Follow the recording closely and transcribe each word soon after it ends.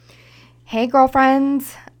Hey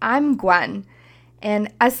girlfriends, I'm Gwen,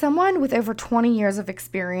 and as someone with over 20 years of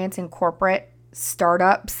experience in corporate,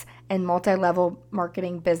 startups, and multi-level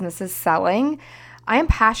marketing businesses selling, I am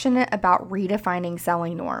passionate about redefining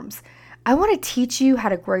selling norms. I want to teach you how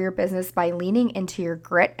to grow your business by leaning into your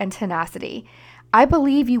grit and tenacity. I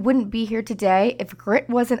believe you wouldn't be here today if grit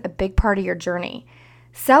wasn't a big part of your journey.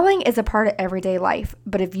 Selling is a part of everyday life,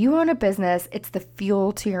 but if you own a business, it's the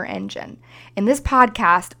fuel to your engine. In this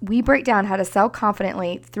podcast, we break down how to sell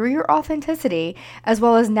confidently through your authenticity, as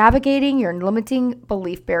well as navigating your limiting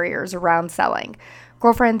belief barriers around selling.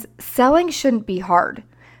 Girlfriends, selling shouldn't be hard.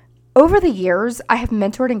 Over the years, I have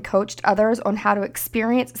mentored and coached others on how to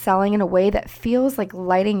experience selling in a way that feels like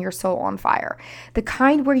lighting your soul on fire. The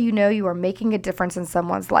kind where you know you are making a difference in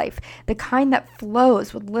someone's life. The kind that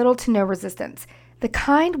flows with little to no resistance. The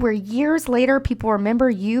kind where years later people remember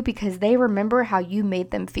you because they remember how you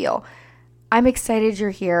made them feel. I'm excited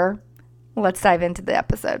you're here. Let's dive into the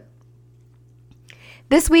episode.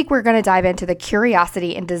 This week we're going to dive into the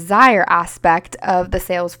curiosity and desire aspect of the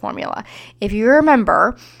sales formula. If you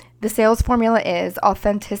remember, the sales formula is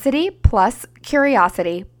authenticity plus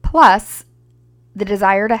curiosity plus the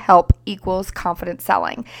desire to help equals confident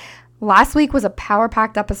selling. Last week was a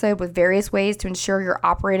power-packed episode with various ways to ensure you're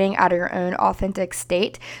operating out of your own authentic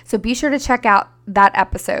state. So be sure to check out that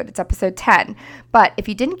episode. It's episode 10. But if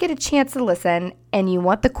you didn't get a chance to listen and you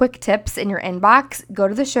want the quick tips in your inbox, go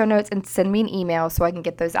to the show notes and send me an email so I can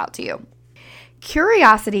get those out to you.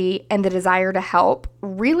 Curiosity and the desire to help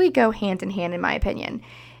really go hand in hand, in my opinion.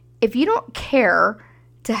 If you don't care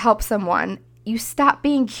to help someone, you stop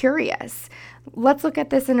being curious. Let's look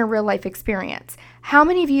at this in a real life experience. How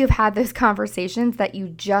many of you have had those conversations that you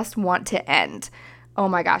just want to end? Oh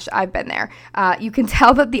my gosh, I've been there. You can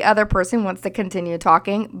tell that the other person wants to continue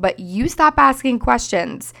talking, but you stop asking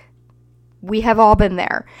questions. We have all been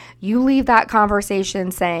there. You leave that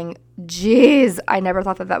conversation saying, geez, I never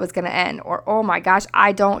thought that was going to end. Or, oh my gosh,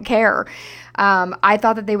 I don't care. I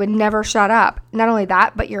thought that they would never shut up. Not only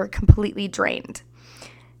that, but you're completely drained.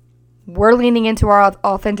 We're leaning into our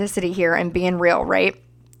authenticity here and being real, right?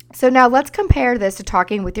 So now let's compare this to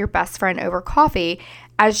talking with your best friend over coffee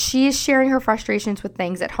as she's sharing her frustrations with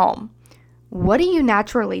things at home. What do you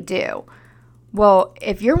naturally do? Well,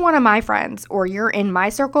 if you're one of my friends or you're in my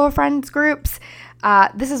circle of friends groups,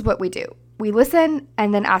 this is what we do. We listen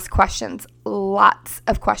and then ask questions, lots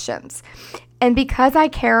of questions. And because I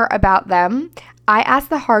care about them, I ask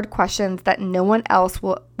the hard questions that no one else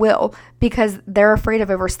will because they're afraid of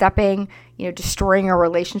overstepping, destroying a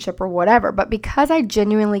relationship or whatever. But because I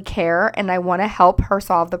genuinely care and I want to help her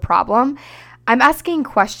solve the problem, I'm asking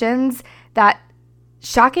questions that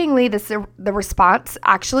shockingly, the response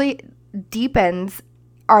actually deepens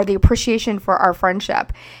the appreciation for our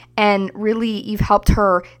friendship. And really, you've helped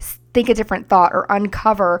her think a different thought or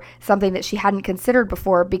uncover something that she hadn't considered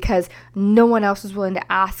before because no one else was willing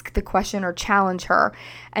to ask the question or challenge her.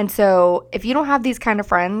 And so if you don't have these kind of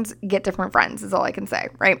friends, get different friends is all I can say,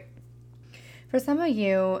 right? For some of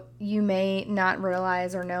you, you may not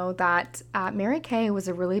realize or know that Mary Kay was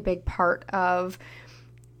a really big part of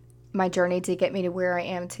my journey to get me to where I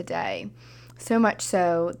am today. So much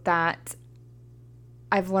so that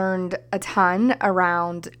I've learned a ton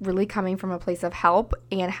around really coming from a place of help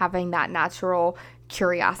and having that natural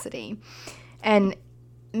curiosity. And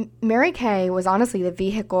Mary Kay was honestly the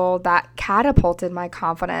vehicle that catapulted my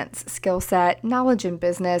confidence, skill set, knowledge in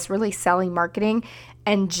business, really selling, marketing,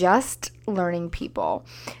 and just learning people.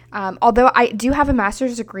 Although I do have a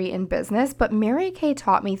master's degree in business, but Mary Kay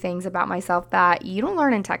taught me things about myself that you don't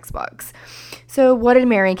learn in textbooks. So what did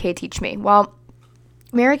Mary Kay teach me? Well,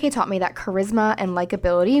 Mary Kay taught me that charisma and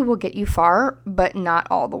likability will get you far, but not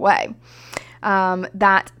all the way.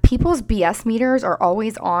 That people's BS meters are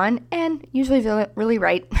always on and usually really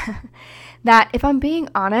right. That if I'm being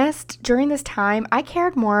honest, during this time, I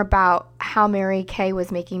cared more about how Mary Kay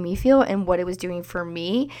was making me feel and what it was doing for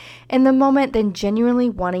me in the moment than genuinely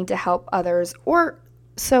wanting to help others, or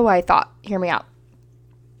so I thought. Hear me out.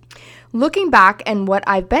 Looking back and what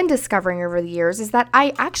I've been discovering over the years is that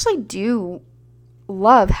I actually do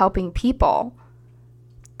love helping people,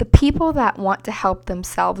 the people that want to help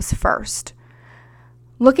themselves first.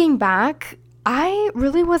 Looking back, I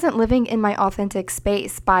really wasn't living in my authentic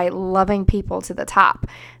space by loving people to the top.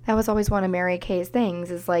 That was always one of Mary Kay's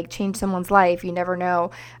things, is like change someone's life. You never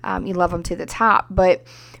know, you love them to the top. But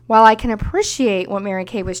while I can appreciate what Mary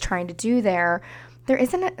Kay was trying to do there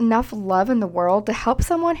isn't enough love in the world to help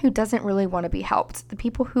someone who doesn't really want to be helped. The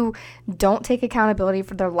people who don't take accountability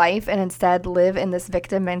for their life and instead live in this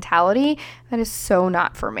victim mentality, that is so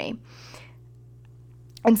not for me.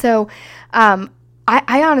 And so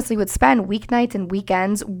I honestly would spend weeknights and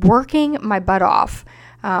weekends working my butt off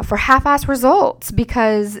for half-ass results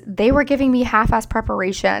because they were giving me half-ass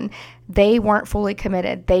preparation. They weren't fully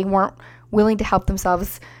committed. They weren't willing to help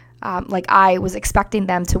themselves like I was expecting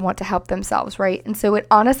them to want to help themselves, right? And so it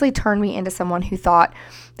honestly turned me into someone who thought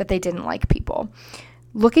that they didn't like people.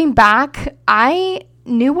 Looking back, I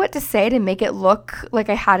knew what to say to make it look like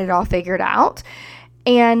I had it all figured out.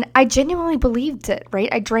 And I genuinely believed it, right?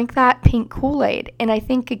 I drank that pink Kool-Aid. And I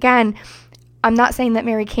think, again, I'm not saying that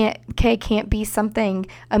Mary Kay can't be something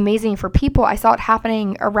amazing for people. I saw it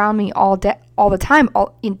happening around me all the time.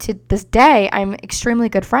 Into this day, I'm extremely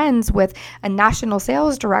good friends with a national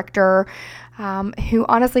sales director who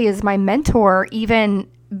honestly is my mentor, even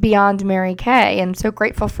beyond Mary Kay. And I'm so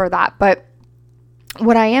grateful for that. But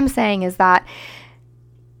what I am saying is that,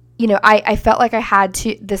 I felt like I had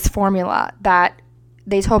this formula that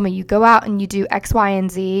they told me, you go out and you do X, Y,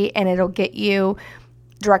 and Z, and it'll get you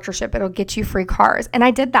directorship. It'll get you free cars. And I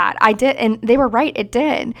did that. And they were right. It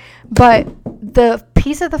did. But the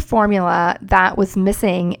piece of the formula that was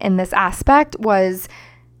missing in this aspect was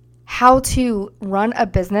how to run a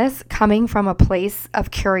business coming from a place of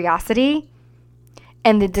curiosity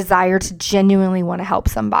and the desire to genuinely want to help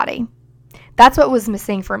somebody. That's what was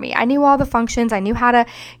missing for me. I knew all the functions. I knew how to,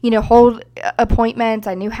 hold appointments.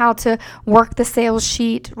 I knew how to work the sales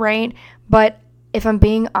sheet, right? But if I'm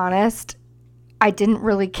being honest, I didn't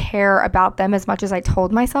really care about them as much as I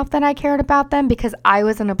told myself that I cared about them because I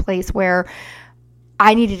was in a place where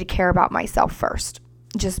I needed to care about myself first,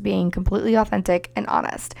 just being completely authentic and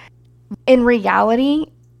honest. In reality,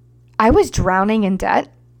 I was drowning in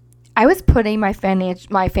debt. I was putting my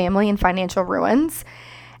family in financial ruins.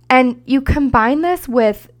 And you combine this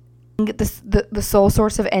with the sole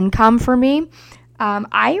source of income for me,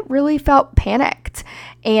 I really felt panicked.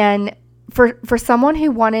 And for someone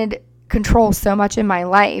who wanted control so much in my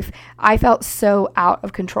life, I felt so out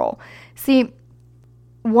of control. See,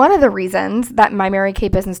 one of the reasons that my Mary Kay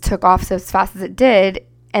business took off so fast as it did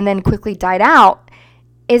and then quickly died out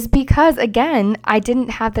is because, again, I didn't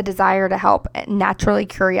have the desire to help in that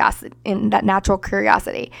natural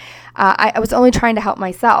curiosity. I was only trying to help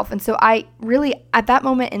myself. And so I really, at that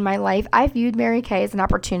moment in my life, I viewed Mary Kay as an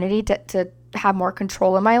opportunity to have more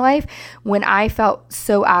control in my life when I felt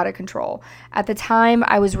so out of control. At the time,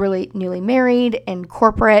 I was really newly married in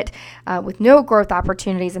corporate with no growth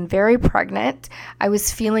opportunities and very pregnant. I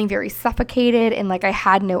was feeling very suffocated and like I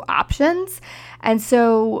had no options. And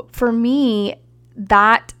so for me,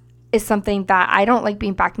 that is something that I don't like,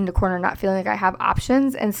 being backed into a corner, not feeling like I have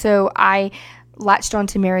options. And so I latched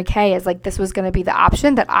onto Mary Kay as like this was going to be the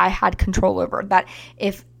option that I had control over. That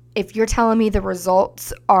if you're telling me the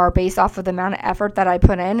results are based off of the amount of effort that I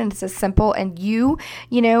put in, and it's as simple, and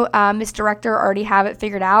Miss Director, already have it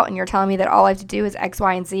figured out, and you're telling me that all I have to do is X,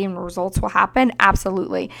 Y, and Z and results will happen,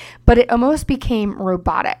 absolutely. But it almost became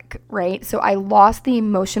robotic, right? So I lost the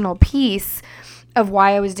emotional piece of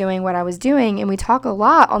why I was doing what I was doing. And we talk a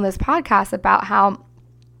lot on this podcast about how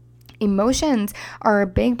emotions are a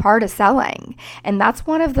big part of selling. And that's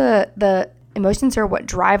one of the emotions are what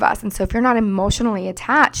drive us. And so if you're not emotionally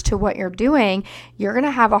attached to what you're doing, you're going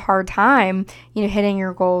to have a hard time, hitting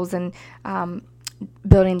your goals and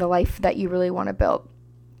building the life that you really want to build.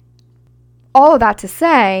 All of that to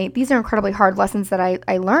say, these are incredibly hard lessons that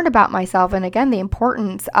I learned about myself. And again, the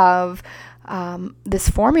importance of this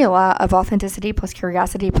formula of authenticity plus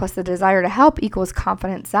curiosity plus the desire to help equals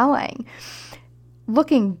confident selling.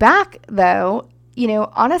 Looking back, though,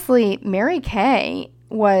 honestly, Mary Kay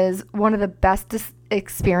was one of the best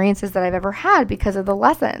experiences that I've ever had because of the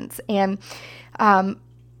lessons. And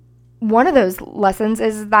one of those lessons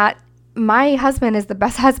is that my husband is the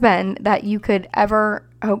best husband that you could ever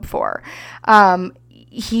hope for. I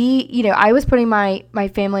was putting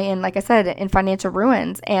my family in, like I said, in financial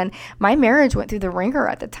ruins, and my marriage went through the wringer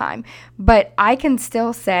at the time. But I can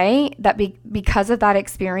still say that because of that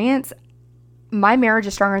experience, my marriage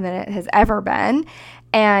is stronger than it has ever been.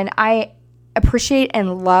 And I appreciate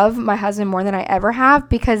and love my husband more than I ever have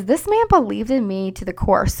because this man believed in me to the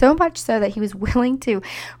core, so much so that he was willing to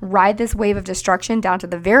ride this wave of destruction down to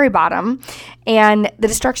the very bottom. And the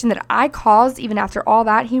destruction that I caused, even after all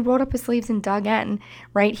that, he rolled up his sleeves and dug in,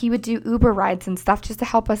 right? He would do Uber rides and stuff just to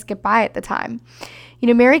help us get by at the time.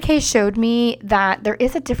 Mary Kay showed me that there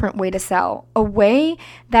is a different way to sell, a way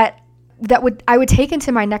that I would take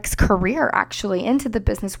into my next career, actually, into the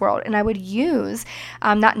business world. And I would use,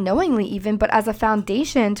 not knowingly even, but as a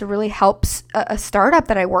foundation to really help a startup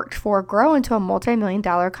that I worked for grow into a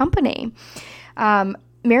multi-million-dollar company.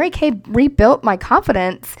 Mary Kay rebuilt my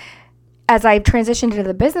confidence as I transitioned into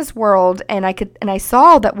the business world and I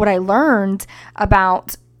saw that what I learned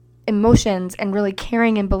about emotions and really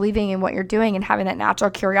caring and believing in what you're doing and having that natural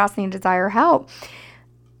curiosity and desire help,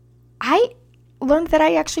 I learned that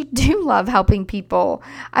I actually do love helping people.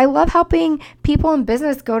 I love helping people in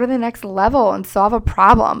business go to the next level and solve a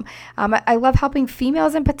problem. I love helping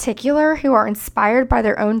females in particular who are inspired by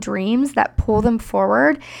their own dreams that pull them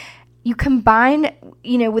forward. You combine,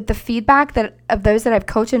 with the feedback of those that I've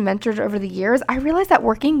coached and mentored over the years, I realized that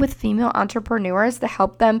working with female entrepreneurs to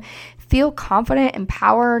help them feel confident,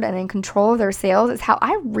 empowered, and in control of their sales is how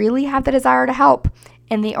I really have the desire to help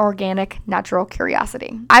in the organic, natural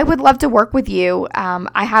curiosity. I would love to work with you.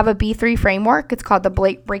 I have a B3 framework. It's called the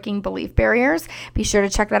Breaking Belief Barriers. Be sure to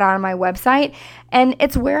check that out on my website. And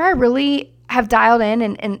it's where I really have dialed in,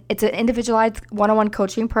 and it's an individualized one-on-one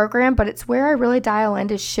coaching program, but it's where I really dial in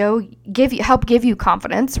to help give you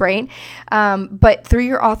confidence, right? But through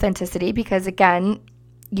your authenticity, because again,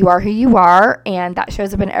 you are who you are, and that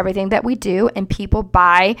shows up in everything that we do, and people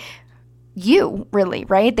buy you, really,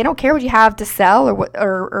 right? They don't care what you have to sell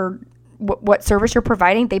or what service you're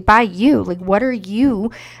providing. They buy you. Like, what are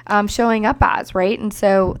you showing up as, right? And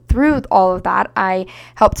so through all of that, I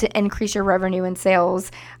help to increase your revenue and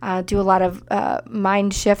sales, do a lot of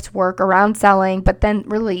mind shift work around selling. But then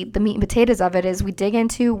really the meat and potatoes of it is we dig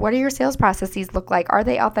into, what do your sales processes look like? Are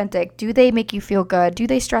they authentic? Do they make you feel good? Do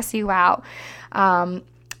they stress you out?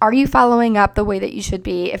 Are you following up the way that you should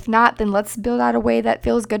be? If not, then let's build out a way that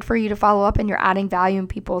feels good for you to follow up and you're adding value in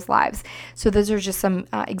people's lives. So those are just some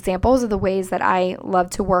examples of the ways that I love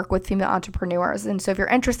to work with female entrepreneurs. And so if you're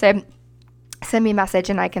interested, send me a message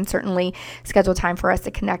and I can certainly schedule time for us to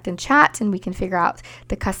connect and chat, and we can figure out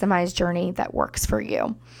the customized journey that works for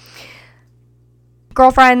you.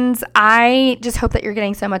 Girlfriends, I just hope that you're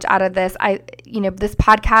getting so much out of this. This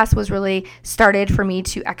podcast was really started for me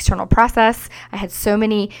to external process. I had so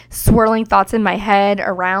many swirling thoughts in my head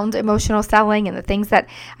around emotional selling and the things that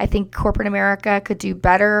I think corporate America could do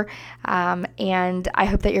better. And I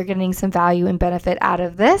hope that you're getting some value and benefit out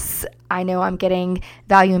of this. I know I'm getting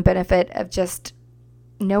value and benefit of just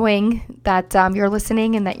knowing that you're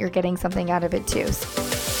listening and that you're getting something out of it too.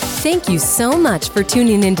 Thank you so much for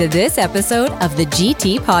tuning into this episode of the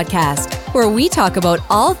GT Podcast, where we talk about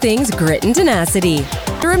all things grit and tenacity.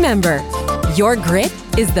 Remember, your grit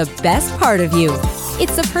is the best part of you.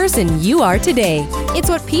 It's the person you are today. It's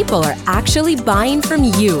what people are actually buying from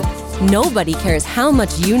you. Nobody cares how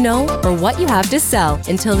much you know or what you have to sell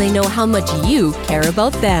until they know how much you care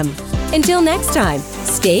about them. Until next time,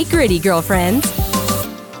 stay gritty, girlfriends.